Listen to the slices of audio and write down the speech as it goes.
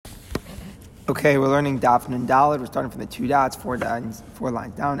Okay, we're learning Daf Nun Daled. We're starting from the 2 dots, 4 lines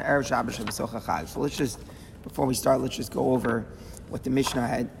down. Erev Shabbos Shabbos Chag. So let's just, before we start, let's just go over what the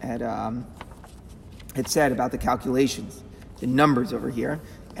Mishnah had said about the calculations, the numbers over here.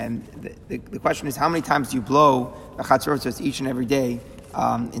 And the question is, how many times do you blow the Chatzorot each and every day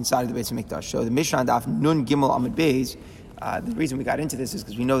inside of the Beis HaMikdash? So the Mishnah Daf Nun Gimel Amud Beis. The reason we got into this is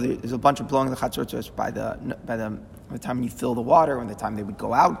because we know there's a bunch of blowing the Chatzorot by the time you fill the water, and the time they would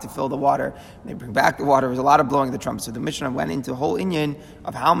go out to fill the water, and they bring back the water. There's a lot of blowing of the trumpet. So the Mishnah went into a whole inyan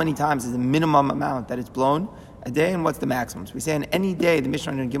of how many times is the minimum amount that it's blown a day, and what's the maximum. So we say in any day, the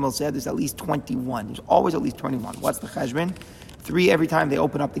Mishnah in Gimel said there's at least 21. There's always at least 21. What's the cheshbon? 3 every time they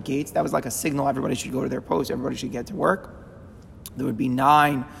open up the gates. That was like a signal. Everybody should go to their post. Everybody should get to work. There would be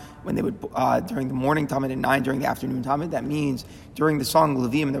 9 when they would during the morning Tamid and 9 during the afternoon Tamid. That means during the song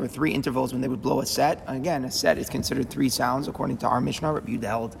Levim, there were 3 intervals when they would blow a set. And again, a set is considered 3 sounds according to our Mishnah. Rabbi Yehuda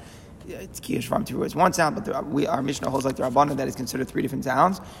held it's Kiyash from 2 is 1 sound, but our Mishnah holds like the Rabbanan that is considered 3 different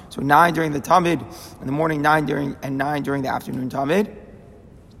sounds. So 9 during the Tamid in the morning, 9 during the afternoon Tamid.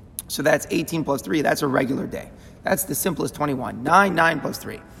 So that's 18 plus 3. That's a regular day. That's the simplest 21. 9 plus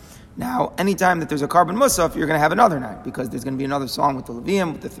 3. Now, anytime that there's a carbon musaf, you're going to have another 9 because there's going to be another song with the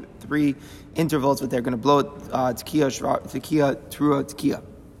Levium, with the 3 intervals, but they're going to blow Tekiah, Trua, Tekiah.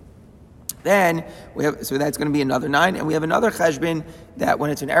 Then, so that's going to be another 9, and we have another cheshbon that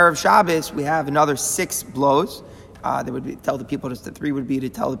when it's an Erev Shabbos, we have another 6 blows. They would tell the people to 3 would be to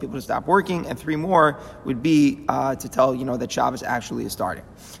tell the people to stop working, and 3 more would be to tell that Shabbos actually is starting.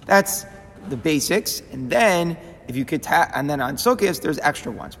 That's the basics, and then if you could, and then on Sukkot there's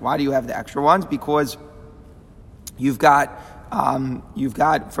extra ones. Why do you have the extra ones? Because you've got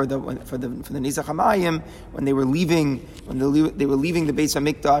for the Nizach Hamayim when they were leaving the Beis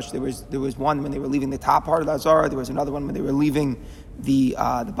HaMikdash. There was one when they were leaving the top part of the Azara. There was another one when they were leaving the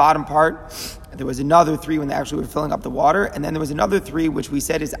bottom part. There was another 3 when they actually were filling up the water, and then there was another 3 which we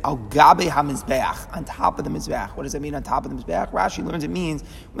said is al gabe hamizbeach, on top of the mizbeach. What does that mean, on top of the mizbeach? Rashi learns it means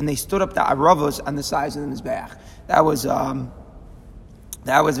when they stood up the aravos on the sides of the mizbeach. That was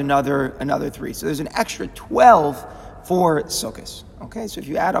another 3. So there's an extra 12 for Sukkot. Okay, so if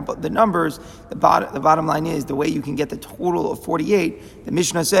you add up the numbers, the bottom line is the way you can get the total of 48. The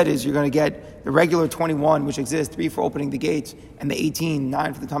Mishnah said is you're going to get the regular 21, which exists 3 for opening the gates, and the 18,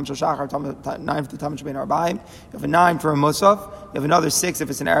 9 for the Tam Shel Shachar, 9 for the Tam Shel Bein Arbaim. You have a 9 for a Musaf. You have another 6 if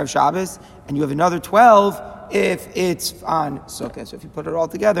it's an Erev Shabbos, and you have another 12 if it's on Sukkot. So if you put it all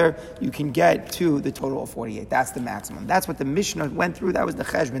together, you can get to the total of 48. That's the maximum. That's what the Mishnah went through. That was the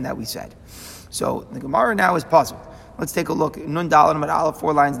cheshbon that we said. So the Gemara now is puzzled. Let's take a look. Nun Daled Amud Aleph,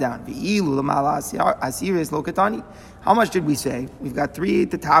 4 lines down. How much did we say? We've got 3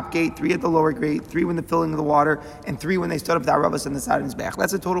 at the top gate, 3 at the lower gate, 3 when the filling of the water, and 3 when they stood up the Arabas on the side of his back.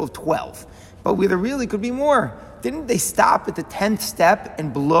 That's a total of 12. But there really could be more. Didn't they stop at the 10th step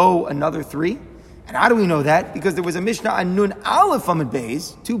and blow another 3? And how do we know that? Because there was a Mishnah on Nun Aleph Amud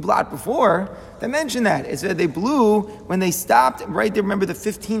Beis, 2 blot before, that mentioned that. It said they blew when they stopped right there. Remember the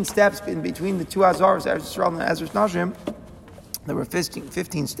 15 steps in between the 2 Azaros, Eretz Yisrael and Eretz Nashim? There were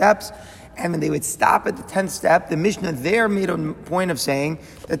 15 steps. And when they would stop at the 10th step, the Mishnah there made a point of saying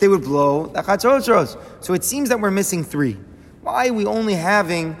that they would blow the Chatzotros. So it seems that we're missing 3. Why are we only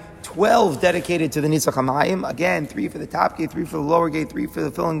having 12 dedicated to the Nizach Hamayim? Again, 3 for the top gate, 3 for the lower gate, 3 for the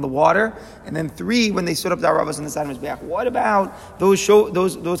filling of the water, and then 3 when they stood up the Aravas on the side of his back. What about those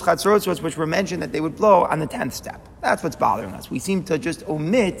Chatzorot which were mentioned that they would blow on the 10th step? That's what's bothering us. We seem to just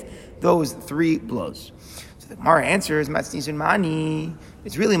omit those 3 blows. So the Gemara answers, Matznis and Mani.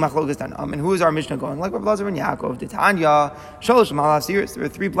 It's really Machlokas Tanam. And who is our Mishnah going? Like Rav Lazar and Yaakov, the Tanya, Sholosh Malasiris. There were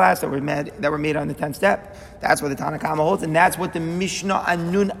 3 blasts that were made on the 10th step. That's what the Tanna Kama holds, and that's what the Mishnah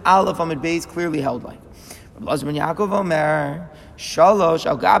on Nun Aleph Amud Beis clearly held like. Rav Lazar and Yaakov Omer, Sholosh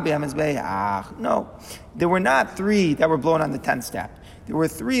Al Gabi HaMizbeach. No, there were not 3 that were blown on the 10th step. There were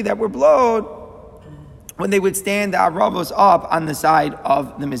 3 that were blown when they would stand the Aravos up on the side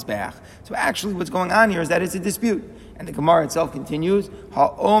of the Mizbeach. So actually what's going on here is that it's a dispute. And the Gemara itself continues,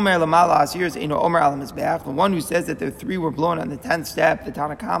 Ha-omer lamala asir eno omer al mizbeach. The one who says that the 3 were blown on the 10th step, the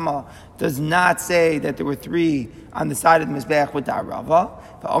Tanna Kama, does not say that there were 3 on the side of the mizbeach with the arava.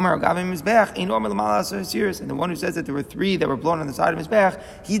 Ha-omer agavi mizbeach eno omer lamala asir. And the one who says that there were 3 that were blown on the side of mizbeach,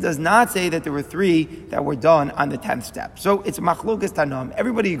 he does not say that there were 3 that were done on the 10th step. So it's machlokas tanam.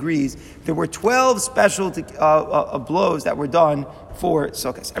 Everybody agrees there were 12 special blows that were done for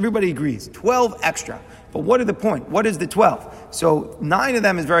Sukkot. Everybody agrees. 12 extra. But what are the point? What is the 12? So 9 of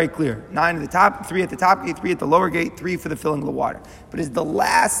them is very clear. 9 at the top, 3 at the top gate, 3 at the lower gate, 3 for the filling of the water. But is the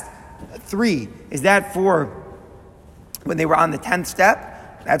last 3, is that for when they were on the 10th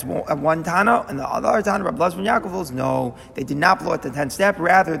step? That's one Tana, and the other Tana, Rabbi Elazar ben Yaakov holds, no, they did not blow at the 10th step,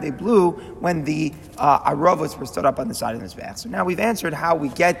 rather they blew when the Aravos were stood up on the side of the Mizbeach. So now we've answered how we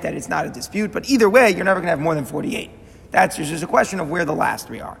get that it's not a dispute, but either way, you're never going to have more than 48. That's just a question of where the last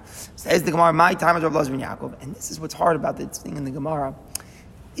three are. Says the Gemara, my time is Rabbi Elazar ben Yaakov, and this is what's hard about this thing in the Gemara.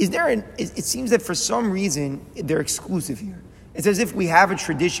 It seems that for some reason, they're exclusive here. It's as if we have a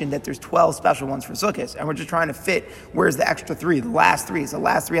tradition that there's 12 special ones for Sukkot, and we're just trying to fit where's the extra three, the last three. Is the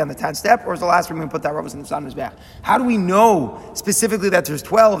last three on the 10th step, or is the last three when we put that Ravos in the Sanders back? How do we know specifically that there's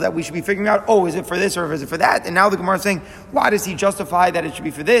 12 that we should be figuring out, is it for this or is it for that? And now the Gemara is saying, why does he justify that it should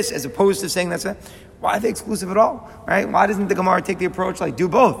be for this as opposed to saying that's it? Why are they exclusive at all? Right? Why doesn't the Gemara take the approach like do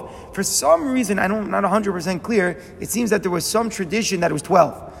both? For some reason, I'm not 100% clear, it seems that there was some tradition that it was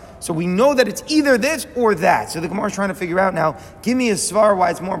 12. So we know that it's either this or that. So the Gemara is trying to figure out now, give me a svar why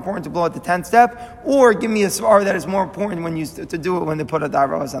it's more important to blow at the 10th step, or give me a svar that is more important when to do it when they put a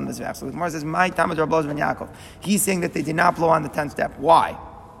daravos on the Mizbeach. So the Gemara says, my Talmud Rabbi Elazar ben Yaakov. He's saying that they did not blow on the 10th step. Why?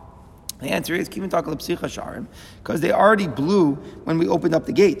 The answer is, because they already blew when we opened up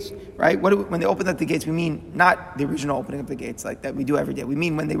the gates, right? When they opened up the gates, we mean not the original opening up the gates like that we do every day. We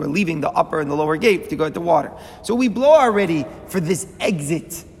mean when they were leaving the upper and the lower gate to go at the water. So we blow already for this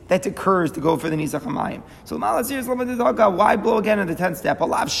exit that occurs to go for the Nizach HaMayim. So why blow again at the 10th step?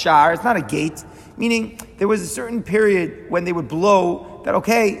 Alav shar, it's not a gate. Meaning, there was a certain period when they would blow that,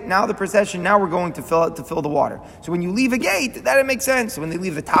 okay, now the procession, now we're going to fill the water. So when you leave a gate, that it makes sense. So when they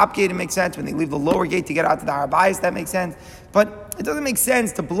leave the top gate, it makes sense. When they leave the lower gate to get out to the Har Bayis, that makes sense. But it doesn't make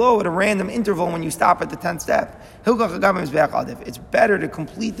sense to blow at a random interval when you stop at the 10th step. It's better to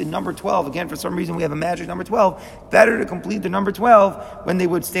complete the number 12. Again, for some reason we have a magic number 12. Better to complete the number 12 when they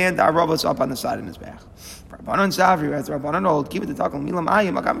would stand the Aravos up on the side of his back.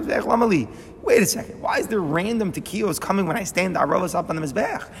 Wait a second. Why is there random tekios coming when I stand the Aravos up on the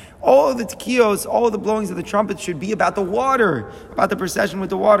Mizbeach? All of the tekios, all of the blowings of the trumpets should be about the water, about the procession with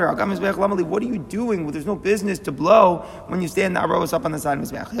the water. What are you doing? Well, there's no business to blow when you stand the Aravos up on the side of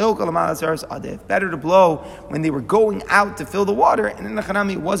the Mizbeach. Better to blow when they were going out to fill the water, and in the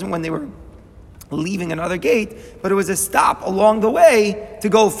Chanami, it wasn't when they were leaving another gate, but it was a stop along the way to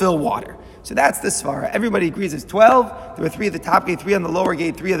go fill water. So that's the svara. Everybody agrees it's 12. There were 3 at the top gate, 3 on the lower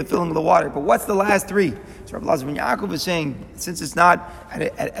gate, 3 of the filling of the water. But what's the last 3? So Rabbi Elazar ben Yaakov is saying, since it's not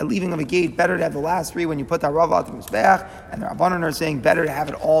at a leaving of a gate, better to have the last 3 when you put that Rav out to the Mizbeach. And the Rabbanan are saying better to have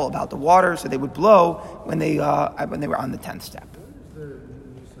it all about the water, so they would blow when they were on the 10th step.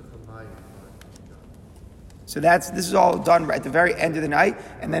 So this is all done at the very end of the night,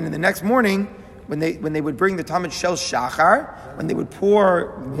 and then in the next morning, when they would bring the Talmud Shel Shachar, when they would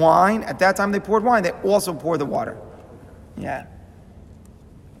pour wine, at that time they poured wine, they also pour the water. Yeah.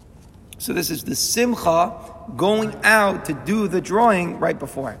 So this is the Simcha going out to do the drawing right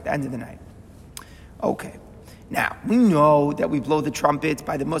before the end of the night. Okay. Now, we know that we blow the trumpets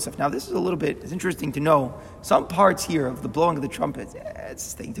by the Musaf. Now, this is it's interesting to know, some parts here of the blowing of the trumpets,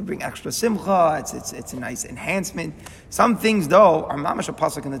 it's a thing to bring extra simcha, it's a nice enhancement. Some things, though, are mamash a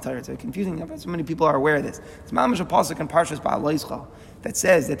pasuk in the Torah. It's confusing, so many people are aware of this. It's mamash a pasuk in Parshas Ba'al Yisrael that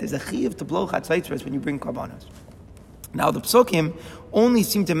says that there's a chiyuv to blow chatzaitzres when you bring karbanos. Now, the psukim only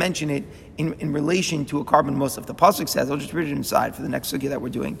seem to mention it in relation to a carbon musaf. The pasuk says, I'll just read it inside for the next sugya that we're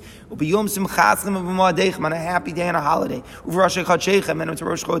doing. On a happy day and a holiday. You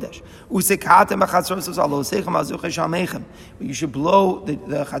should blow the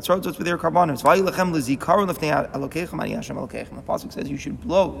chatzrotos with their carbonos. The pasuk says you should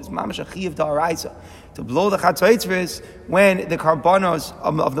blow. It's mamash achiv da'araisa to blow the chatzrotos when the carbonos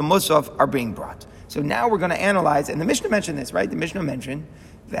of the musaf are being brought. So now we're going to analyze, and the Mishnah mentioned this, right? The Mishnah mentioned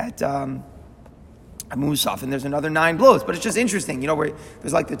that Musaf, and there's another 9 blows. But it's just interesting, where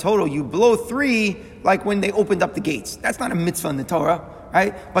there's like the total, you blow 3 like when they opened up the gates. That's not a mitzvah in the Torah,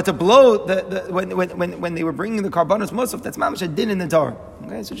 right? But to blow when they were bringing the karbanos musaf, that's mamash a din in the Torah.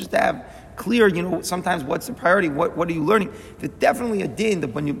 Okay, so just to have clear, sometimes what's the priority, what are you learning? There's definitely a din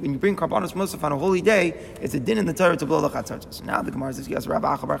that when you bring karbanos musaf on a holy day, it's a din in the Torah to blow the chatzartos. So now the Gemara says, yes,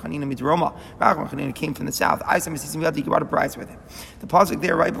 Rabbi Acha bar Chanina mitzroma. Rabbi Acha bar Chanina came from the south. I said, he brought a prize with him. The pasuk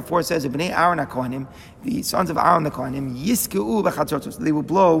there right before says, Bnei Aaron HaKohanim, the sons of Aaron the Kohanim, yiskeu b'chatzartos, they will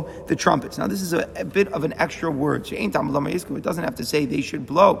blow the trumpets. Now this is a bit of an extra word. It doesn't have to say they should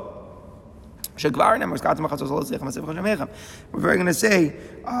blow. We're going to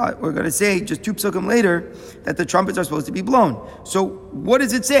say just 2 psukim later that the trumpets are supposed to be blown. So what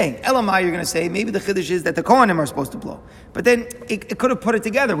is it saying? Elamai, you're going to say maybe the chiddush is that the Kohanim are supposed to blow, but then it could have put it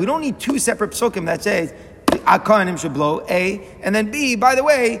together. We don't need 2 separate psukim that says Kohanim should blow, A, and then B, by the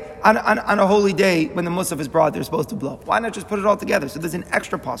way, on a holy day when the Musaf is brought, they're supposed to blow. Why not just put it all together? So there's an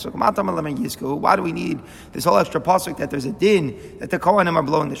extra pasuk. Why do we need this whole extra pasuk that there's a din that the Kohanim are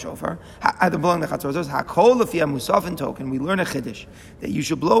blowing the shofar? They're blowing the chatzos. Hakol lefia musafin token. We learn a chiddush that you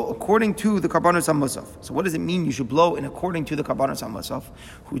should blow according to the karbanos hamusaf. So what does it mean you should blow in according to the karbanos hamusaf?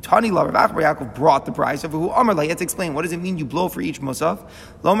 Who Tani la Rav Acha Yaakov brought the price of who Amar la. Let's explain. What does it mean you blow for each musaf?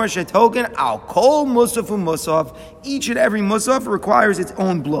 Lomer shetoken al kol musafu musaf. Each and every musaf requires its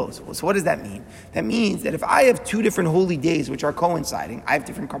own blows. So what does that mean? That means that if I have two different holy days which are coinciding, I have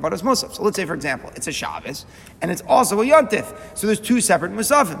different karbanos musaf. So let's say, for example, it's a Shabbos and it's also a Yontif. So there's two separate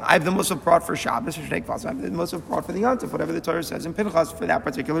musafim. I have the musaf brought for Shabbos or Shnei Kvasim. I have the musaf brought for the Yontif, whatever the Torah says in Pinchas for that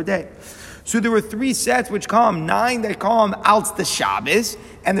particular day. So there were 3 sets which come, 9 that come out the Shabbos,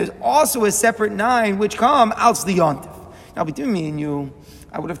 and there's also a separate 9 which come out the Yontif. Now between me and you,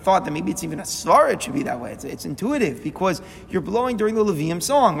 I would have thought that maybe it's even a svara, it should be that way. It's intuitive because you're blowing during the Levium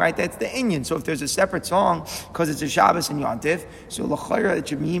song, right? That's the Inyan. So if there's a separate song, because it's a Shabbos and Yontif, so l'chayra it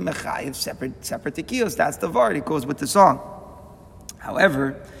should be mechayev, separate tekiyos. That's the vart. It goes with the song.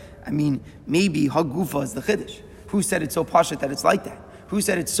 However, maybe hagufa is the chiddush. Who said it's so pashut that it's like that? Who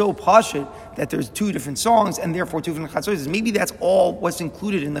said it's so pashut that there's 2 different songs and therefore 2 different chatzos? Maybe that's all what's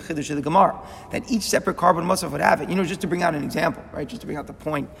included in the chiddush of the Gemara, that each separate carbon musaf would have it. Just to bring out an example, right? Just to bring out the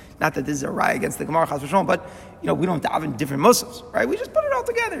point, not that this is a raya against the Gemara, chas v'shalom, but we don't daven different musafs, right? We just put it all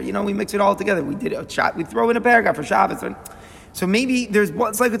together. We mix it all together. We did a shot. We throw in a paragraph for Shabbos. So maybe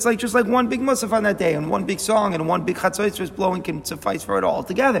it's like just like one big musaf on that day, and one big song, and one big chatzos just blowing can suffice for it all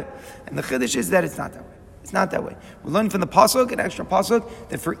together. And the chiddush is that it's not that way. It's not that way. We're learning from the pasuk, an extra pasuk,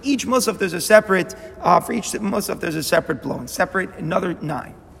 that for each musaf there's a separate, blowing, separate another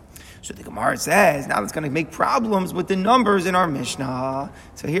 9. So the Gemara says, now it's going to make problems with the numbers in our Mishnah.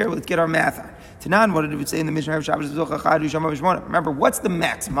 So here, let's get our math on. Tanan, what did it say in the Mishnah? Remember, what's the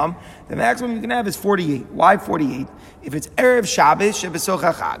maximum? The maximum you can have is 48. Why 48? If it's Erev Shabbos,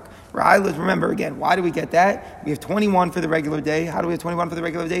 Shebesocha Chag. Right? Let's remember again. Why do we get that? We have 21 for the regular day. How do we have 21 for the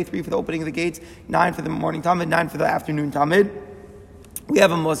regular day? 3 for the opening of the gates, 9 for the morning Talmud, 9 for the afternoon Talmud. We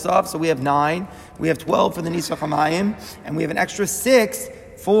have a Musaf, so we have 9. We have 12 for the Nisach HaMayim, and we have an extra 6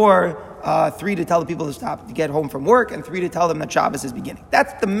 for 3 to tell the people to stop to get home from work, and 3 to tell them that Shabbos is beginning.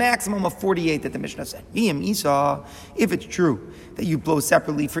 That's the maximum of 48 that the Mishnah said. If it's true that you blow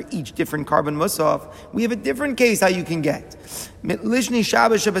separately for each different carbon musaf, we have a different case how you can get. What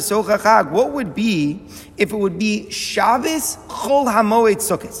would be if it would be Shabbos Chol Hamoed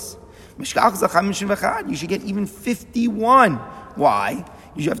Sukkos? You should get even 51. Why?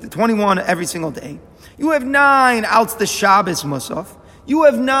 You have the 21 every single day. You have 9 outs the Shabbos musaf. You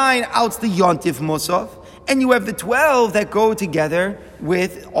have 9 outs the Yontif musaf. And you have the 12 that go together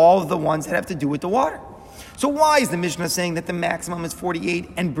with all of the ones that have to do with the water. So why is the Mishnah saying that the maximum is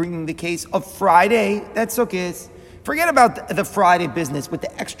 48 and bringing the case of Friday? That's Sukkot. Forget about the Friday business with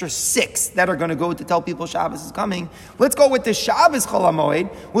the extra 6 that are going to go to tell people Shabbos is coming. Let's go with the Shabbos Chol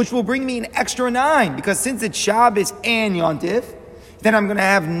HaMoed, which will bring me an extra 9, because since it's Shabbos and Yontif, then I'm going to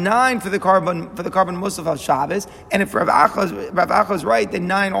have 9 for the carbon musaf of Shabbos, and if Rav Acha is right, then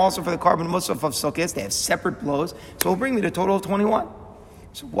 9 also for the carbon musaf of Sukkot. They have separate blows, so it'll bring me to a total of 21.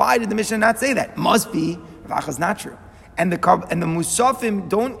 So why did the Mishnah not say that? Must be Rav Acha is not true. And the musafim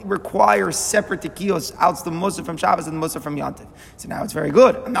don't require separate tekiyos out the musaf from Shabbos and the musaf from Yontif. So now it's very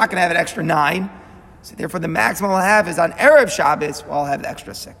good. I'm not going to have an extra 9. So therefore the maximum I'll have is on Erev Shabbos, well, I'll have the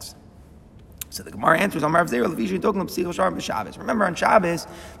extra 6. So the Gemara answers, remember on Shabbos,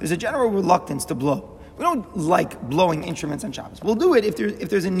 there's a general reluctance to blow. We don't like blowing instruments on Shabbos. We'll do it if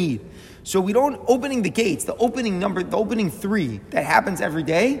there's a need. So we don't, opening the gates, the opening 3 that happens every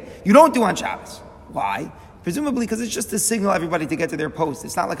day, you don't do on Shabbos. Why? Presumably because it's just to signal everybody to get to their post.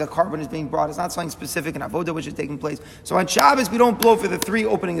 It's not like a carbon is being brought. It's not something specific in Avodah which is taking place. So on Shabbos, we don't blow for the 3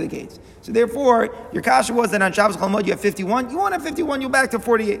 opening of the gates. So therefore, your kasha was that on Shabbos Chol HaMoed you have 51. You won't have 51, you're back to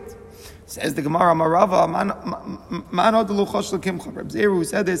 48. Says the Gemara, Marava, Zeru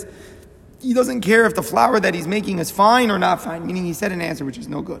said this, he doesn't care if the flour that he's making is fine or not fine, meaning he said an answer which is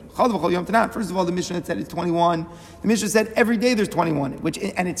no good. First of all, the Mishnah said it's 21. The Mishnah said every day there's 21,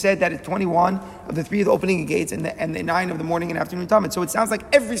 and it said that it's 21 of the 3 of the opening gates and the 9 of the morning and afternoon Talmud. So it sounds like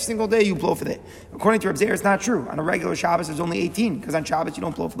every single day you blow for that. According to Reb Zeir, it's not true. On a regular Shabbos, there's only 18, because on Shabbos you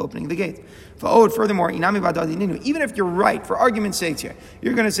don't blow for the opening of the gates. Furthermore, even if you're right, for argument's sake here,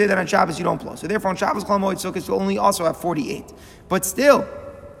 you're going to say that on Shabbos you don't blow. So therefore on Shabbos Chol HaMoed Sukkot you'll only also have 48. But still,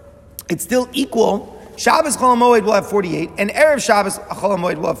 it's still equal Shabbos Chol HaMoed will have 48, and Erev Shabbos Chol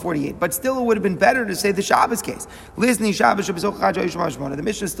HaMoed will have 48. But still, it would have been better to say the Shabbos case. Listening Shabbos the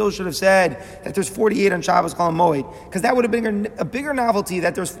Mishnah still should have said that there's 48 on Shabbos Chol HaMoed, because that would have been a bigger novelty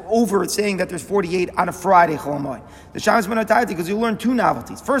that there's over saying that there's 48 on a Friday Chol HaMoed. The Shabbos Ben Atayati, because you learn two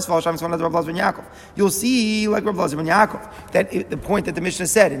novelties. First of all, Shabbos Ben Rav Elazar ben Yaakov. You'll see, like Rav Elazar ben Yaakov, that the point that the Mishnah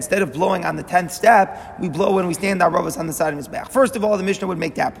said, instead of blowing on the 10th step, we blow when we stand our Ravas on the side of his back. First of all, the Mishnah would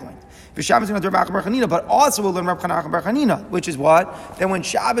make that point. But also we'll learn Rav Chanach bar Chanina, which is what? That when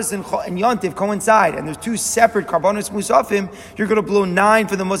Shabbos and Yontif coincide, and there's two separate Karbanos Musafim, you're going to blow 9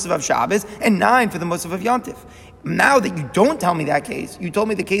 for the Musaf of Shabbos and 9 for the Musaf of Yontif. Now that you don't tell me that case, you told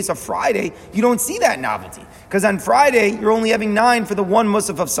me the case of Friday, you don't see that novelty. Because on Friday, you're only having 9 for the one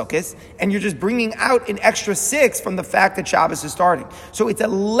Musaf of Sukkot, and you're just bringing out an extra 6 from the fact that Shabbos is starting. So it's a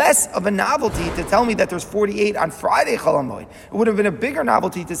less of a novelty to tell me that there's 48 on Friday Chol HaMoed. It would have been a bigger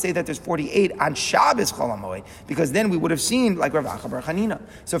novelty to say that there's 48 on Shabbos Chol HaMoed, because then we would have seen like Rav Acha bar Chanina.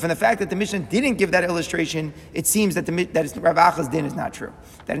 So from the fact that the Mishnah didn't give that illustration, it seems that Rav Acha's din is not true.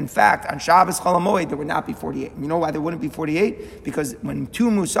 That in fact, on Shabbos Chol HaMoed, there would not be 48. You know why there wouldn't be 48? Because when 2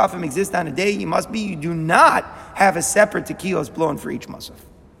 Musafim exist on a day, you do not have a separate tekios blown for each Musaf.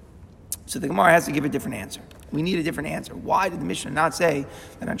 So the Gemara has to give a different answer. We need a different answer. Why did the Mishnah not say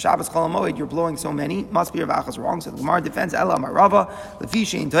that on Shabbos Chol HaMoed you're blowing so many? Must be Rav Acha's wrong. So the Gemara defends Ela Marava Lefi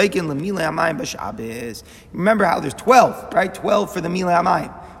Shein Toikin Lemilei Hamayim b'Shabbos. Remember how there's 12, right? 12 for the Milei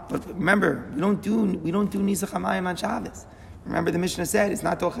Hamayim. But remember, we don't do Nizach Hamayim on Shabbos. Remember the Mishnah said it's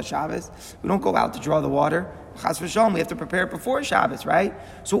not Toch Shabbos. We don't go out to draw the water. Chas v'shalom, we have to prepare it before Shabbos, right?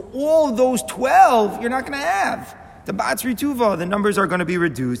 So all those 12 you're not going to have. The Batzri Tuva, the numbers are going to be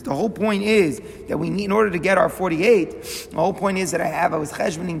reduced. The whole point is that we need, in order to get our 48, the whole point is that I was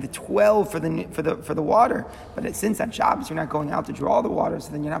cheshboning the 12 for the water. But since on Shabbos you're not going out to draw the water,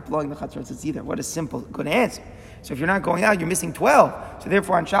 so then you're not blowing the chatzrotzes either. What a simple, good answer. So if you're not going out, you're missing 12. So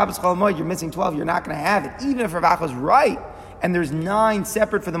therefore on Shabbos Chol HaMoed, you're missing 12. You're not going to have it. Even if Rav Acha is right, and there's 9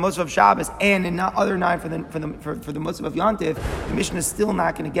 separate for the Musaf of Shabbos and other 9 for the Musaf of Yontif, the Mishnah is still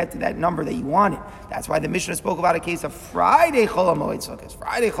not going to get to that number that you wanted. That's why the Mishnah spoke about a case of Friday Chol HaMoed Sukkos.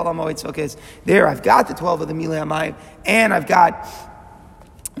 Friday Chol HaMoed Sukkos. There, I've got the 12 of the Milei Hamayim, and I've got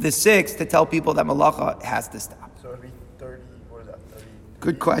the 6 to tell people that Malacha has to stop. So it'd be 30. What is that? 30.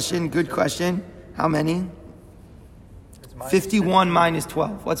 Good question. How many? 51 minus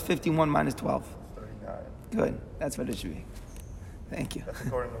 12. What's 51 minus 12? 39. Good. That's what it should be. Thank you. That's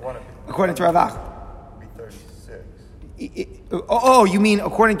according to one of you. According to Rav Acha. It'd be 36. You mean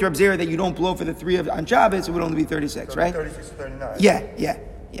according to Reb Zera that you don't blow for the 3 on Shabbos, it would only be 36, so right? 36 to 39. Yeah.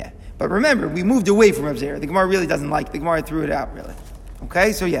 But remember, we moved away from Reb Zera. The Gemara really doesn't like it. The Gemara threw it out, really.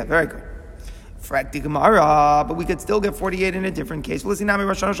 Okay, so yeah, very good. Frak the Gemara, but we could still get 48 in a different case. Imagine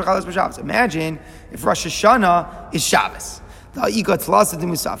if Rosh Hashanah is Shabbos.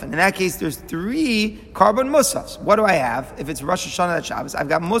 In that case, there's 3 carbon musafs. What do I have? If it's Rosh Hashanah, that's Shabbos. I've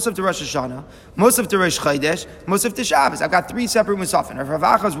got musaf to Rosh Hashanah, musaf to Rosh Chodesh, musaf to Shabbos. I've got 3 separate musafim. If Rav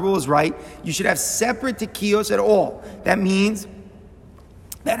Acha's rule is right, you should have separate tekiyos at all. That means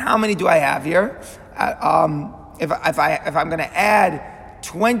that how many do I have here? If I'm going to add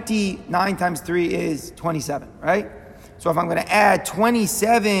 29 times 3 is 27, right? So if I'm going to add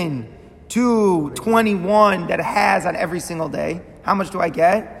 27 to 21 that it has on every single day, how much do I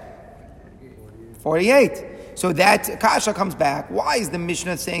get? 48. So that kasha comes back. Why is the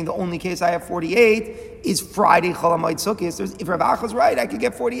Mishnah saying the only case I have 48 is Friday Chol HaMoed Sukkos? If Rav Acha's right, I could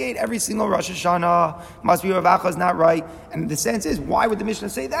get 48 every single Rosh Hashanah. Must be Rav Acha's not right. And the sense is, why would the Mishnah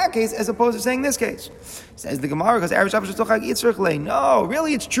say that case as opposed to saying this case? Says the Gemara, because Erev Shabbos Yitzchak Yitzchak Lei. No,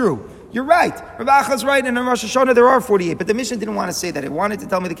 really it's true. You're right. Rav Acha's right, and in Rosh Hashanah there are 48. But the Mishnah didn't want to say that. It wanted to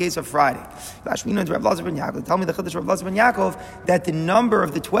tell me the case of Friday. Tell me the Chiddush Rav Elazar ben Yaakov that the number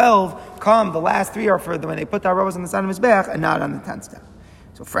of the 12 the last 3 are for when they put the Ravos on the side of his back and not on the 10th step.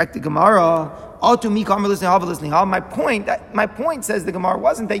 So frak the Gemara. My point says the Gemara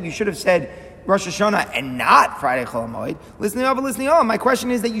wasn't that you should have said Rosh Hashanah and not Friday Chol HaMoed. Listening on. My question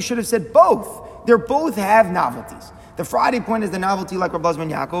is that you should have said both. They both have novelties. The Friday point is the novelty like Rav Elazar ben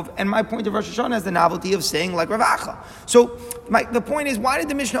Yaakov, and my point of Rosh Hashanah is the novelty of saying like Rav Acha. So the point is, why did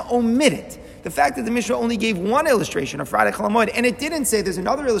the Mishnah omit it? The fact that the Mishnah only gave one illustration of Friday Chol HaMoed, and it didn't say there's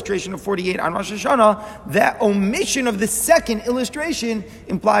another illustration of 48 on Rosh Hashanah, that omission of the second illustration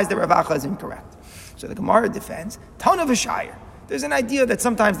implies that Rav Acha is incorrect. So the Gemara defends, Tana v'Shayir. There's an idea that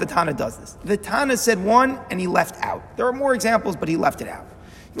sometimes the Tana does this. The Tana said one, and he left out. There are more examples, but he left it out.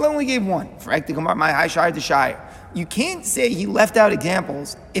 He only gave one. Frak the Gemara, my high Shayir to Shayir. You can't say he left out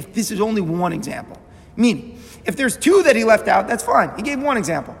examples if this is only one example. Meaning, if there's 2 that he left out, that's fine. He gave one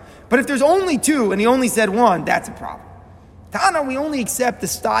example. But if there's only 2 and he only said 1, that's a problem. Tana, we only accept the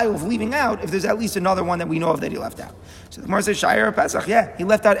style of leaving out if there's at least another one that we know of that he left out. So the Gemara says, Shai Erev Pesach, yeah, he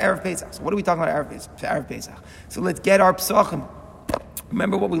left out Erev Pesach. So what are we talking about Erev Pesach? So let's get our Pesachim.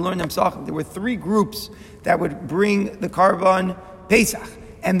 Remember what we learned in Pesachim. There were 3 groups that would bring the Karban Pesach,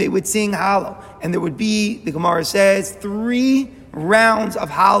 and they would sing Hallel. And there would be, the Gemara says, 3 rounds of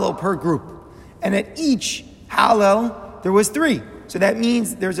Hallel per group. And at each Hallel, there was 3. So that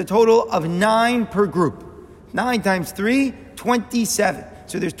means there's a total of 9 per group. 9 times 3, 27.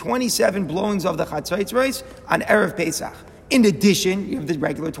 So there's 27 blowings of the Chatzotz race on Erev Pesach. In addition, you have the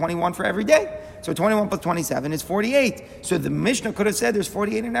regular 21 for every day. So 21 plus 27 is 48. So the Mishnah could have said there's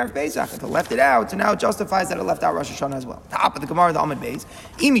 48 in Erev Pesach. If it left it out, so now it justifies that it left out Rosh Hashanah as well. Top of the Gemara, the Amud Beis.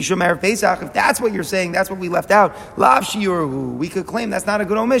 Imishum Erev Pesach, if that's what you're saying, that's what we left out. Lav Shiurhu, we could claim that's not a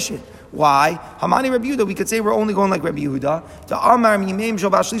good omission. Why? Hamani Rabbi Yehuda, we could say we're only going like Rabbi Yehuda. The Amar Mimeim Shel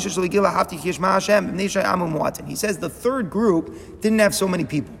Ba'al Shlisha Shel Gila Hafti Kishma Hashem B'nei Shai Amu Muatin. He says the third group didn't have so many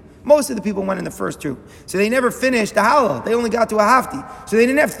people. Most of the people went in the first 2. So they never finished the Hallel. They only got to a Hafti. So they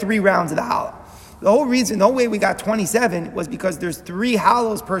didn't have 3 rounds of the Hallel. The whole way we got 27 was because there's 3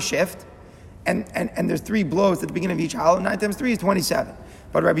 Hallels per shift, and there's 3 blows at the beginning of each Hallel. 9 times 3 is 27.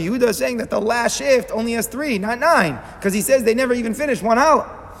 But Rabbi Yehuda is saying that the last shift only has 3, not 9, because he says they never even finished 1 Hallel.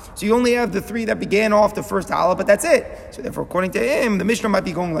 So you only have the 3 that began off the first Hallel, but that's it. So therefore, according to him, the Mishnah might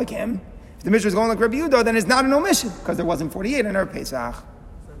be going like him. If the Mishnah is going like Rabbi Yehuda, then it's not an omission, because there wasn't 48 in Erev Pesach.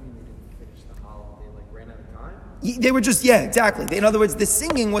 They were just, exactly. In other words, the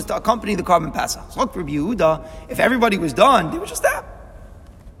singing was to accompany the Karban Pesach. So look, Rabbi Yehuda, if everybody was done, they would just stop.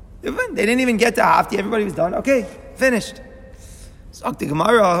 They didn't even get to Hafti. Everybody was done. Okay, finished. So the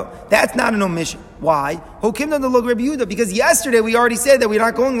Gemara, that's not an omission. Why? Hokim doesn't look Rabbi Yehuda, because yesterday we already said that we're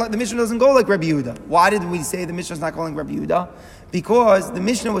not going like the Mishnah doesn't go like Rabbi Yehuda. Why did we say the Mishnah is not going like Rabbi Yehuda? Because the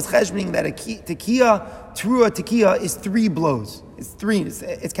Mishnah was cheshboning that a tekiah, trua tekiah is 3 blows. It's 3.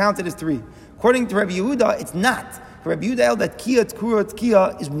 It's counted as 3. According to Rabbi Yehuda, it's not. Rabbi Yehuda held that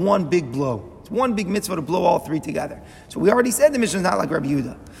tekiah is 1 big blow. It's 1 big mitzvah to blow all 3 together. So we already said the Mishnah is not like Rabbi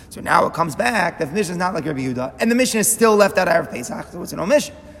Yehuda. So now it comes back that the Mishnah is not like Rabbi Yehuda, and the Mishnah is still left out of Erev Pesach, so it's an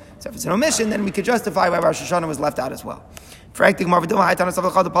omission. So if it's an omission, then we could justify why Rosh Hashanah was left out as well. It's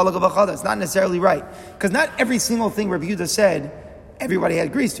not necessarily right, because not every single thing Rabbi Yehuda said everybody had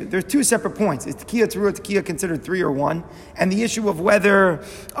agrees to. There's 2 separate points. Is tekiah teruah tekiah considered 3 or 1? And the issue of whether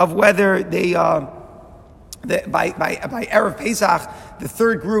they by Erev Pesach the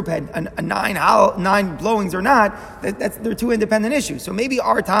third group had a 9 blowings or not. They're 2 independent issues. So maybe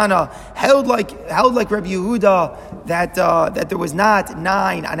our Tana held like Rabbi Yehuda that there was not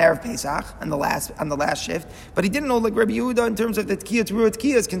 9 on Erev Pesach on the last shift, but he didn't hold like Rabbi Yehuda in terms of the tekiah teruah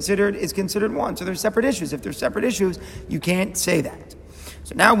tekiah is considered 1. So they're separate issues. If they're separate issues, you can't say that.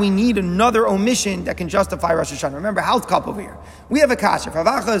 So now we need another omission that can justify Rosh Hashanah. Remember, health cup over here. We have a kasha. If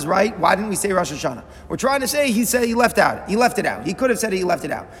Ravacha is right, why didn't we say Rosh Hashanah? We're trying to say he said he left out. He left it out. He could have said he left it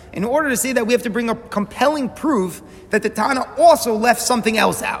out. In order to say that, we have to bring a compelling proof that the Tana also left something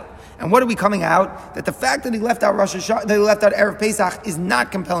else out. And what are we coming out? That the fact that he left out Rosh Hashanah, that he left out Erev Pesach is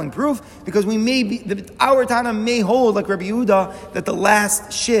not compelling proof, because our Tana may hold like Rabbi Yehuda that the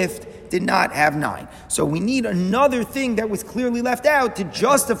last shift did not have 9. So we need another thing that was clearly left out to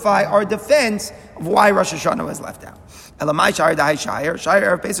justify our defense of why Rosh Hashanah was left out. What about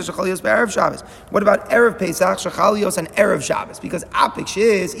Erev Pesach, Shechalios, and Erev Shabbos? Because Apik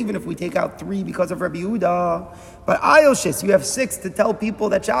Shiz, even if we take out 3 because of Rabbi Yehuda, but Ayol Shiz, you have 6 to tell people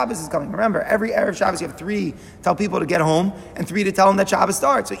that Shabbos is coming. Remember, every Erev Shabbos you have 3 to tell people to get home, and 3 to tell them that Shabbos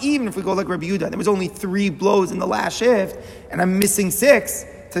starts. So even if we go like Rabbi Yehuda, there was only 3 blows in the last shift, and I'm missing 6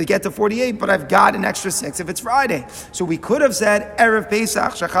 to get to 48, but I've got an extra 6 if it's Friday. So we could have said Erev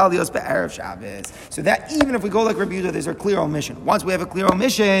Pesach, Shechalios, Erev Shabbos. So that even if we go like Rabbi Yehuda, there's a clear omission. Once we have a clear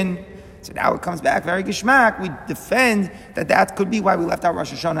omission, so now it comes back very geschmack. We defend that could be why we left out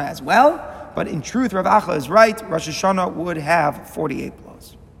Rosh Hashanah as well. But in truth, Rav Acha is right. Rosh Hashanah would have 48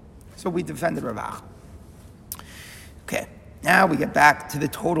 blows. So we defended Rav Acha. Okay. Now we get back to the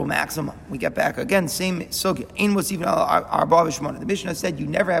total maximum. We get back again, same sugya. Ein mosivin al 48. The Mishnah said you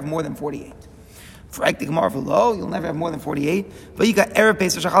never have more than 48. Frank the Gemara below, you'll never have more than 48. But you got Erev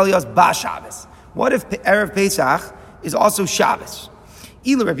Pesach Shechalios Ba Shabbos. What if Erev Pesach is also Shabbos?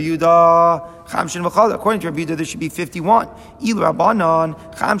 Ila Rabbi Yehuda Chamshin v'Chala. According to Rabbi Yehuda, there should be 51. Ila Rabbanan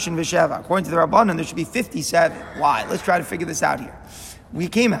Chamshin v'Sheva. According to the Rabbanan, there should be 57. Why? Let's try to figure this out here. We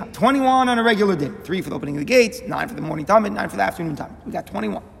came out 21 on a regular day, 3 for the opening of the gates, 9 for the morning time, and 9 for the afternoon time. We got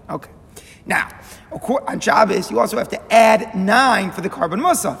 21. Okay. Now, on Shabbos, you also have to add 9 for the Karban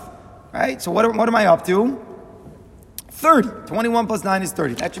Musaf, right? So what am I up to? 30. 21 plus 9 is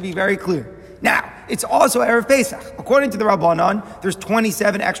 30. That should be very clear. Now, it's also Erev Pesach. According to the Rabbanan, there's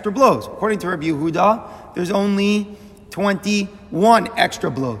 27 extra blows. According to Rabbi Yehuda, there's only 21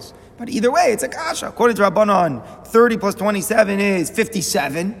 extra blows. But either way, it's a kasha. According to Rabbanan, 30 plus 27 is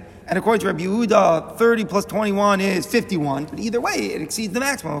 57. And according to Rabbi Yehuda, 30 plus 21 is 51. But either way, it exceeds the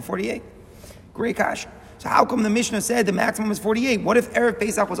maximum of 48. Great kasha. So how come the Mishnah said the maximum is 48? What if Erev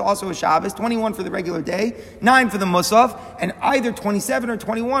Pesach was also a Shabbos, 21 for the regular day, 9 for the Musaf, and either 27 or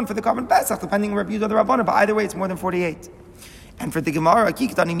 21 for the Korban Pesach, depending on Rabbi Yehuda the Rabbanan, but either way it's more than 48. And for the Gemara, the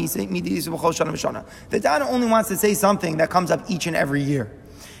Tana only wants to say something that comes up each and every year.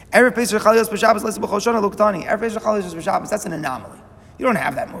 Erev Pesach Chalios b'Shabbos l'Sibach Hoshana Luktani. Erev Pesach Chalios b'Shabbos, that's an anomaly. You don't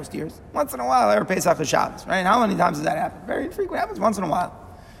have that most years. Once in a while, Erev Pesach is Shabbos, right? How many times does that happen? Very frequent, happens once in a while.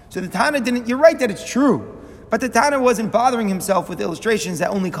 So the Tana didn't, you're right that it's true, but the Tana wasn't bothering himself with illustrations that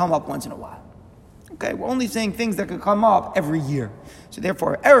only come up once in a while. Okay, we're only saying things that could come up every year. So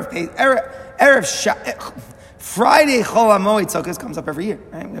therefore, Friday Chol HaMoed Sukkos comes up every year,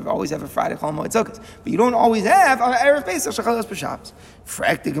 right? We always have a Friday Chol HaMoed Sukkos, but you don't always have Erev Pesach Shechalos b'Shabbos.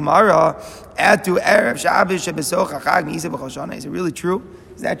 Frek the Gemara, add to Erev Shabbos Shebesoch HaChag Mi'isa B'Chol Shana. Is it really true?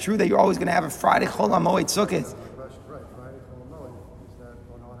 Is that true that you're always going to have a Friday Chol HaMoed Sukkos?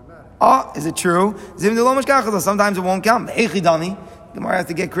 Oh, is it true? Sometimes it won't count. Gemara has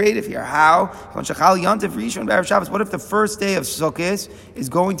to get creative here. How? What if the first day of Sukkot is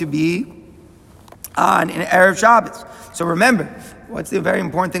going to be on an Erev Shabbos? So remember, what's the very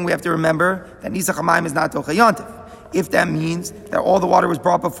important thing we have to remember? That Nisach HaMayim is not Tocha Yontif. If that means that all the water was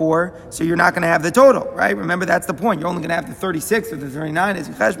brought before, so you're not going to have the total, right? Remember, that's the point. You're only going to have the 36 or the 39 as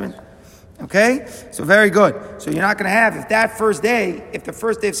your cheshbon. Okay? So very good. So you're not going to have, if the first day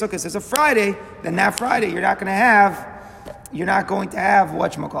of Sukkot is a Friday, then that Friday you're not going to have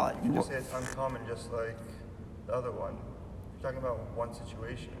whatchamacallit. You just say it's uncommon just like the other one. You're talking about one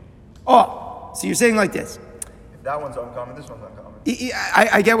situation. Oh, so you're saying like this. If that one's uncommon, this one's uncommon.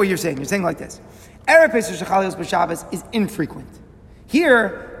 I get what you're saying. You're saying like this. Erev Pesach Shechalios b'Shabbos is infrequent.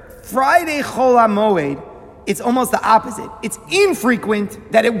 Here, Friday Chol HaMoed, it's almost the opposite. It's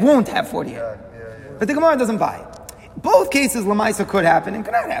infrequent that it won't have 48. Yeah. But the Gemara doesn't buy it. Both cases, Lamaisa could happen and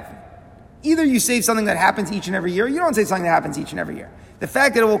could not happen. Either you say something that happens each and every year, or you don't say something that happens each and every year. The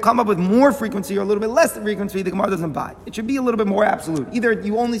fact that it will come up with more frequency or a little bit less frequency, the Gemara doesn't buy. It should be a little bit more absolute. Either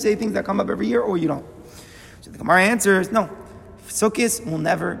you only say things that come up every year, or you don't. So the Gemara answers, no. Sukkot will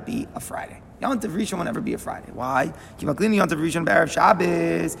never be a Friday. Yontav Rishon will never be a Friday. Why?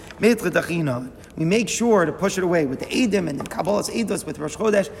 We make sure to push it away with the Eidim and the Kabbalah's Eidos with Rosh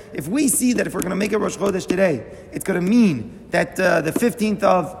Chodesh. If we see that if we're going to make a Rosh Chodesh today, it's going to mean that the 15th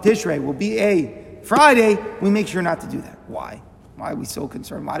of Tishrei will be a Friday, we make sure not to do that. Why? Why are we so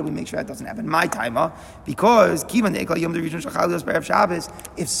concerned? Why do we make sure that doesn't happen? My time, because if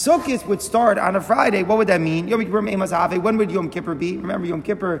Sukkot would start on a Friday, what would that mean? Yom Kippur Me'emas Have. When would Yom Kippur be? Remember, Yom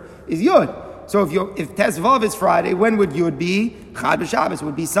Kippur is Yud. So if Tesvav is Friday, when would Yud be? Chad B'Shabbos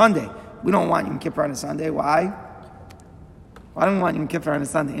would be Sunday. We don't want Yom Kippur on a Sunday. Why? Why don't we want Yom Kippur on a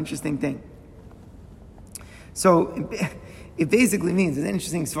Sunday? Interesting thing. So it basically means, it's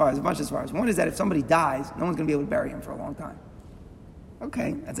interesting as far as a bunch of svaras. One is that if somebody dies, no one's going to be able to bury him for a long time.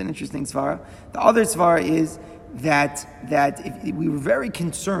 Okay, that's an interesting svara. The other svara is that if we were very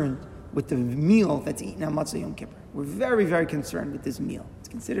concerned with the meal that's eaten on Matzah Yom Kippur. We're very, very concerned with this meal. It's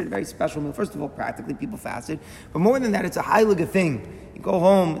considered a very special meal. First of all, practically people fasted, but more than that, it's a heilige thing. You go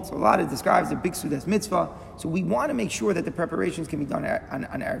home, it's a lot of describes a big sudas mitzvah. So we want to make sure that the preparations can be done on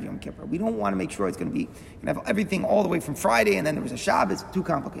Erev Yom Kippur. We don't want to make sure it's going to be, you can have everything all the way from Friday and then there was a Shabbos. Too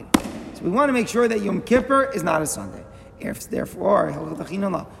complicated. So we want to make sure that Yom Kippur is not a Sunday. Therefore,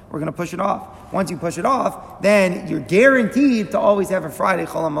 we're going to push it off. Once you push it off, then you're guaranteed to always have a Friday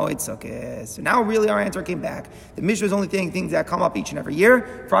Chol HaMoed Sukkot. So now really our answer came back. The Mishnah is only saying things that come up each and every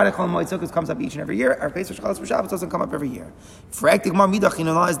year. Friday Chol HaMoed Sukkot comes up each and every year. Our Pesach Shachalos b'Shabbos doesn't come up every year. Is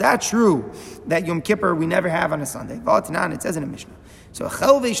that true that Yom Kippur we never have on a Sunday? It says in a Mishnah. So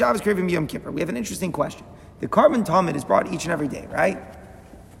Chelvei Shabbos Krivim Yom Kippur. We have an interesting question. The Korban Tamid is brought each and every day, right?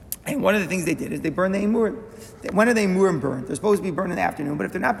 And one of the things they did is they burned the Emurim. When are the Emurim burned? They're supposed to be burned in the afternoon, but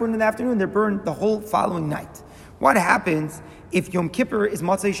if they're not burned in the afternoon, they're burned the whole following night. What happens if Yom Kippur is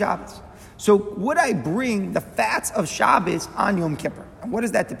Motzei Shabbos? So would I bring the fats of Shabbos on Yom Kippur? And what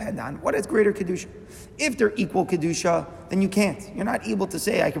does that depend on? What is greater Kedusha? If they're equal Kedusha, then you can't. You're not able to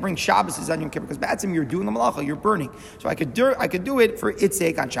say, I can bring Shabbos on Yom Kippur, because Batsim, you're doing a malacha, you're burning. So I could do it for its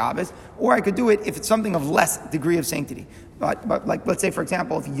sake on Shabbos, or I could do it if it's something of less degree of sanctity. But like, let's say, for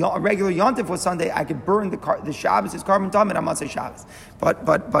example, if a regular Yom Tov was Sunday, I could burn the Shabbos as carbon tamid on Motzei Shabbos.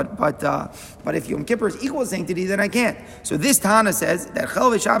 But if Yom Kippur is equal sanctity, then I can't. So this Tana says that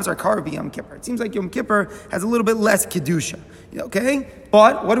Chelvei Shabbos are karv Yom Kippur. It seems like Yom Kippur has a little bit less kedusha. Okay,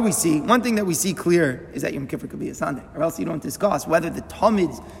 but what do we see? One thing that we see clear is that Yom Kippur could be a Sunday, or else you don't discuss whether the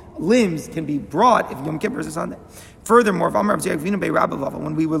Talmud's limbs can be brought if Yom Kippur is a Sunday. Furthermore,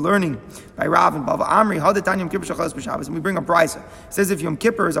 when we were learning by Rav and Bava Amri, and we bring a brisa, it says if Yom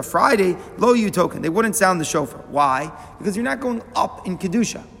Kippur is a Friday, lo yu token, they wouldn't sound the shofar. Why? Because you're not going up in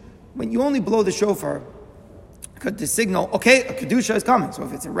kedusha. When you only blow the shofar to signal, okay, a kedusha is coming. So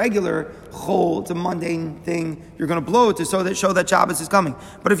if it's a regular chol, it's a mundane thing, you're going to blow it to show that Shabbos is coming.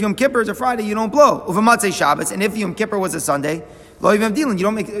 But if Yom Kippur is a Friday, you don't blow. Uva Motzei Shabbos, and if Yom Kippur was a Sunday, lo yivim dilin,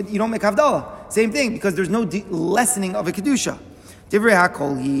 you don't make havdalah. Same thing, because there's no lessening of a kedusha. Divrei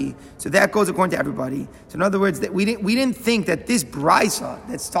hakol. So that goes according to everybody. So in other words, that we didn't think that this brisa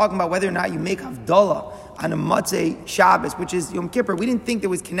that's talking about whether or not you make havdalah on a Motzei Shabbos, which is Yom Kippur, we didn't think that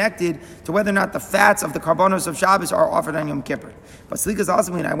was connected to whether or not the fats of the karbanos of Shabbos are offered on Yom Kippur. But Slikas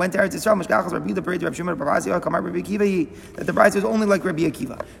also when I went to Eretz Yisrael, Mishkachas Rabbi Yehuda Perei Rabbi Shimon Bar Yochai Kamar Rabbi Akiva, that the brisa is only like Rabbi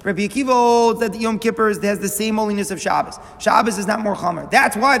Akiva. Rabbi Akiva holds that the Yom Kippur has the same holiness of Shabbos. Shabbos is not more chamer.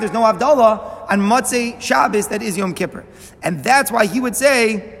 That's why there's no havdalah on Motzei Shabbos that is Yom Kippur, and that's why he would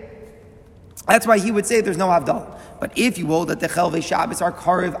say there's no havdalah. But if you hold that the Chelvei Shabbos are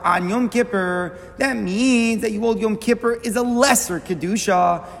karv on Yom Kippur, that means that you hold Yom Kippur is a lesser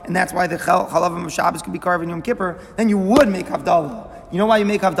kedusha, and that's why the Chalavim of Shabbos could be karv in Yom Kippur. Then you would make havdalah. You know why you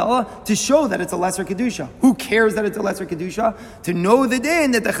make havdalah? To show that it's a lesser kedusha. Who cares that it's a lesser kedusha? To know the din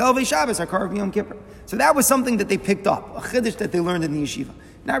that the Chelvei Shabbos are karv in Yom Kippur. So that was something that they picked up, a chiddush that they learned in the yeshiva.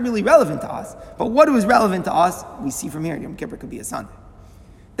 Not really relevant to us, but what was relevant to us, we see from here, Yom Kippur could be a Sunday.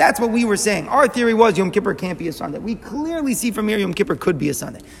 That's what we were saying. Our theory was Yom Kippur can't be a Sunday. We clearly see from here Yom Kippur could be a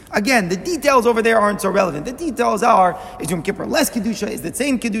Sunday. Again, the details over there aren't so relevant. The details are, is Yom Kippur less Kedusha? Is the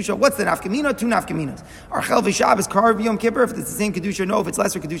same Kedusha? What's the nafkamina? Two nafkaminas. Our Chelvei Shabbos carve Yom Kippur. If it's the same Kedusha, no. If it's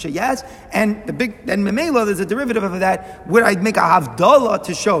lesser Kedusha, yes. And then Memela, there's a derivative of that. Would I make a Havdalah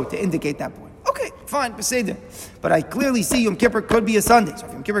to show, to indicate that point? Okay, fine, Beseder. But I clearly see Yom Kippur could be a Sunday. So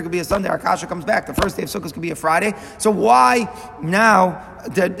if Yom Kippur could be a Sunday, our Kasha comes back. The first day of Sukkot could be a Friday. So why now?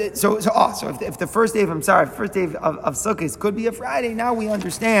 So if the first day of Sukkot could be a Friday, now we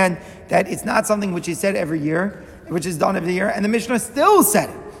understand that it's not something which is said every year, which is done every year, and the Mishnah still said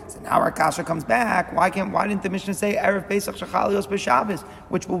it. So now our Kasha comes back. Why didn't the Mishnah say Erev Pesach Shechalios B'Shabbos,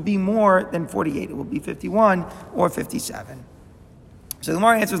 which will be more than 48? It will be 51 or 57. So the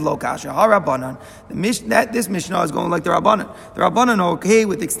Gemara answers Lo Kasha. Ha Rabbanan. This Mishnah is going like the Rabbanan. The Rabbanan are okay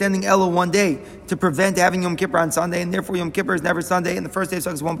with extending Elul one day to prevent having Yom Kippur on Sunday, and therefore Yom Kippur is never Sunday, and the first day of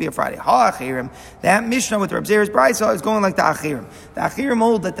Sukkot won't be a Friday. Ha Achirim. That Mishnah with Reb Zer's Brisa is going like the Achirim. The Achirim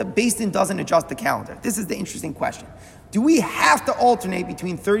hold that the Beis Din doesn't adjust the calendar. This is the interesting question. Do we have to alternate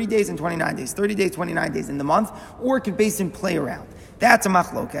between 30 days and 29 days, 30 days, 29 days in the month, or could Beis Din play around? That's a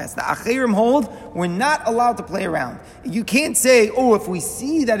machlokas. The Achirim hold we're not allowed to play around. You can't say, if we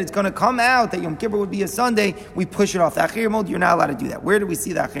see that it's going to come out that Yom Kippur would be a Sunday, we push it off. The Achirim hold, you're not allowed to do that. Where do we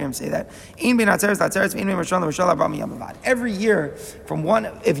see the Achirim say that? Every year,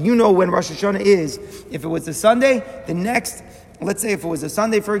 if you know when Rosh Hashanah is, if it was a Sunday, let's say if it was a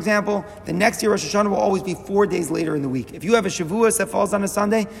Sunday, for example, the next year Rosh Hashanah will always be 4 days later in the week. If you have a Shavuos that falls on a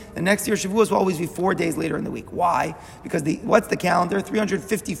Sunday, the next year Shavuos will always be 4 days later in the week. Why? Because what's the calendar?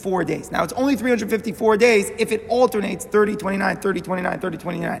 354 days. Now it's only 354 days if it alternates 30, 29, 30, 29, 30,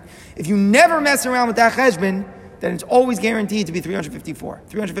 29. If you never mess around with that cheshbon, then it's always guaranteed to be 354.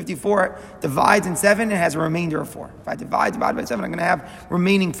 354 divides in 7 and has a remainder of 4. If I divide by 7, I'm going to have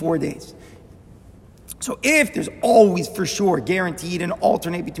remaining 4 days. So if there's always for sure guaranteed and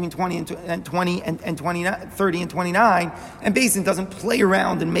alternate between 20 and 29, 30 and 29, and Beis Din doesn't play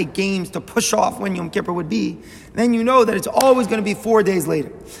around and make games to push off when Yom Kippur would be, then you know that it's always going to be 4 days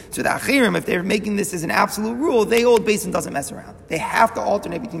later. So the Achirim, if they're making this as an absolute rule, they hold Beis Din doesn't mess around. They have to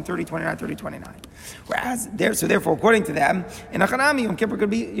alternate between 30, 29, 30, 29. Therefore, according to them, in Achanami, Yom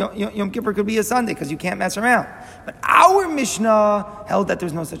Kippur could be a Sunday because you can't mess around. But our Mishnah held that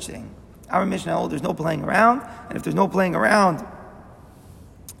there's no such thing. Our Mishnah held there's no playing around, and if there's no playing around,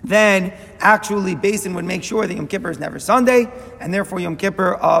 then actually Beis Din would make sure that Yom Kippur is never Sunday, and therefore Yom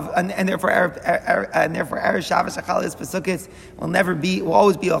Kippur and therefore Erev Shabbos Achalios Pesukis will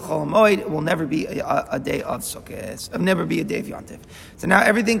always be a Chol Hamoed. It will never be a day of Sukkot. It'll never be a day of Yom Tov. So now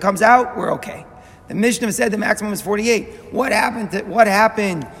everything comes out. We're okay. The Mishnah said the maximum is 48. What happened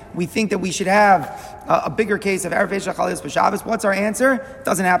we think that we should have a bigger case of Erev Pesach Chalas b'Shabbos. What's our answer? It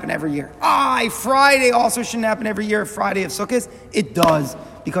doesn't happen every year. Friday also shouldn't happen every year. Friday of Sukkot, it does.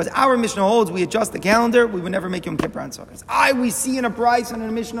 Because our Mishnah holds, we adjust the calendar, we would never make Yom Kippur on Sukkot. We see in a Brisa and in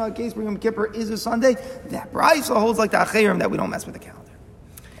a Mishnah a case where Yom Kippur is a Sunday. That Brisa holds like the Acherim that we don't mess with the calendar.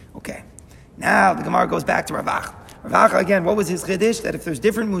 Okay. Now the Gemara goes back to Rav Acha. Rav Acha, again, what was his chiddush? That if there's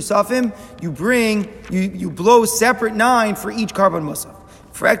different musafim, you blow separate 9 for each carbon musaf.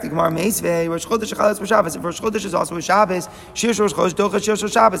 Correct. The Gemara Meisvei Rosh Chodesh Chalas b'Shabbos. If Rosh Chodesh is also a Shabbos, Shir Rosh Chodesh Docha Shir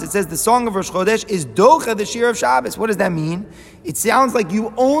Shabbos. It says the song of Rosh Chodesh is Docha, the Shir of Shabbos. What does that mean? It sounds like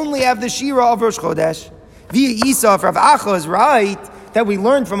you only have the Shira of Rosh Chodesh. Via Isa, if Rav Acha is right, that we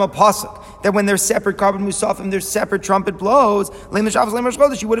learned from a pasuk that when there's separate carbon musafim, there's separate trumpet blows. Leim Shabbos, Leim Rosh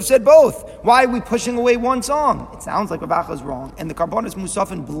Chodesh. You would have said both. Why are we pushing away one song? It sounds like Rav Acha is wrong, and the carbonos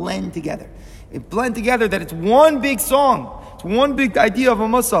musafim blend together. It blend together that it's one big song. It's one big idea of a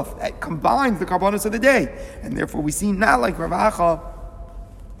musaf that combines the carbonos of the day, and therefore we see not like Rav Acha.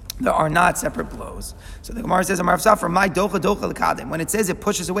 There are not separate blows. So the Gemara says, "Amar Rav Safra, my docha l'kadim." When it says it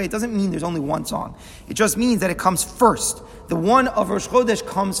pushes away, it doesn't mean there's only one song. It just means that it comes first. The one of Rosh Chodesh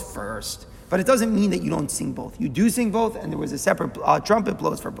comes first, but it doesn't mean that you don't sing both. You do sing both, and there was a separate trumpet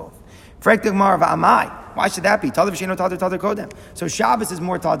blows for both. Why should that be? So Shabbos is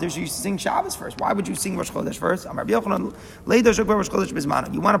more tadir, so you sing Shabbos first. Why would you sing Rosh Chodesh first? You want to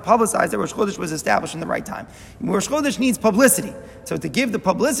publicize that Rosh Chodesh was established in the right time. Rosh Chodesh needs publicity. So to give the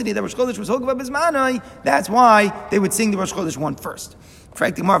publicity that Rosh Chodesh was Hogva Bismanai, that's why they would sing the Rosh Chodesh one first. We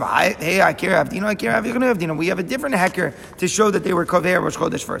have a different hecker to show that they were Kovei Rosh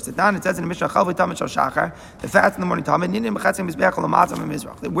Chodesh first. It says in the Mishnah, the fast in the morning time,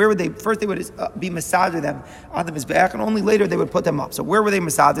 where would they, first they would be masada them on the Mizbeach, and only later they would put them up. So where would they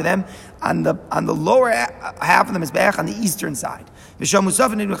masada them? On the lower half of the Mizbeach, on the eastern side. The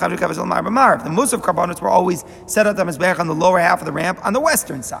Musaf carbonates were always set up the Mizbeach on the lower half of the ramp, on the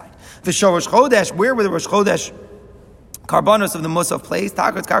western side. The Rosh Chodesh, where were the Rosh Chodesh carbonos of the Musaf placed?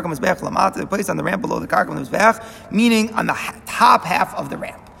 They're placed on the ramp below the karka Mizbeach, meaning on the top half of the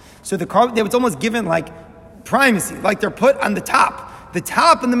ramp. So they was almost given like primacy, like they're put on the top. The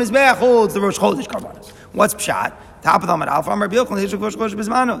top in the Mizbeach holds the Rosh Chodesh carbonos. What's pshat? Top of the Amad Alpha.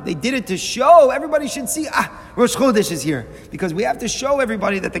 They did it to show everybody should see. Rosh Chodesh is here, because we have to show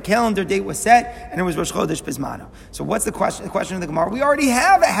everybody that the calendar date was set and it was Rosh Chodesh Bismano. So what's the question? The question of the Gemara: we already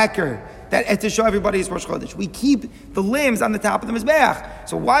have a hecker that to show everybody is Rosh Chodesh. We keep the limbs on the top of the Mizbeach.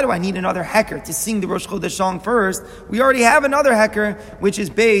 So why do I need another hecker to sing the Rosh Chodesh song first? We already have another hecker which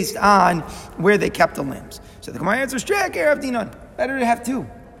is based on where they kept the limbs. So the Gemara answers: better to have two.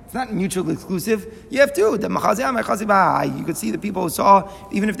 It's not mutually exclusive. You have two. You could see the people who saw,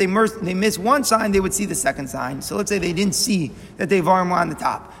 even if they miss one sign, they would see the second sign. So let's say they didn't see that they Varim were on the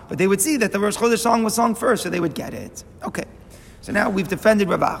top, but they would see that the Rosh Chodesh song was sung first, so they would get it. Okay. So now we've defended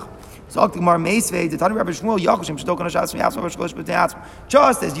Rav Acha. Just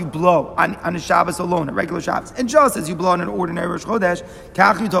as you blow on a Shabbos alone, a regular Shabbos, and just as you blow on an ordinary Rosh Chodesh,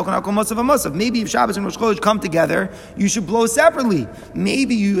 maybe if Shabbos and Rosh Chodesh come together, you should blow separately.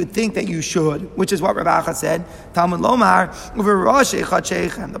 Maybe you would think that you should, which is what Rav Acha said. Talmud Lomar,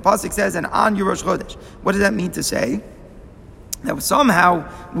 the pasuk says, and on your Rosh Chodesh. What does that mean to say? That somehow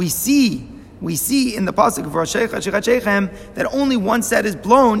we see in the pasuk of Rosh Hashanah that only one set is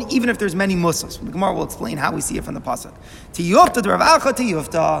blown, even if there's many musas. The Gemara will explain how we see it from the pasuk. Tiyufta, Rav Acha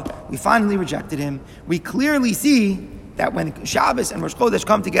Tiyufta. We finally rejected him. We clearly see that when Shabbos and Rosh Chodesh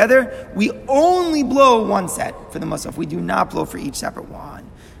come together, we only blow one set for the musaf. We do not blow for each separate one.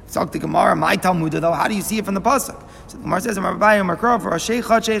 The Gemara, my Talmud, though, how do you see it from the pasuk? So the Gemara says, all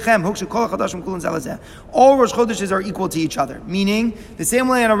Rosh Chodeshes are equal to each other, meaning the same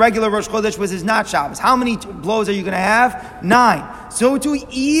way on a regular Rosh Chodesh is not Shabbos. How many blows are you going to have? 9. So too,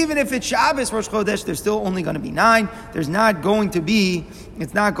 even if it's Shabbos Rosh Chodesh, there's still only going to be 9. It's not going to be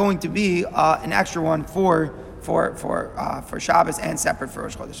an extra one for Shabbos and separate for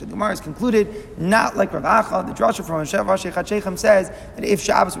Rosh Chodesh. So the Gemara has concluded, not like Rav Acha, the drasha from Rav Shechem says that if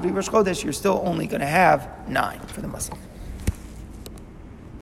Shabbos would be Rosh Chodesh, you're still only going to have 9 for the Muslim.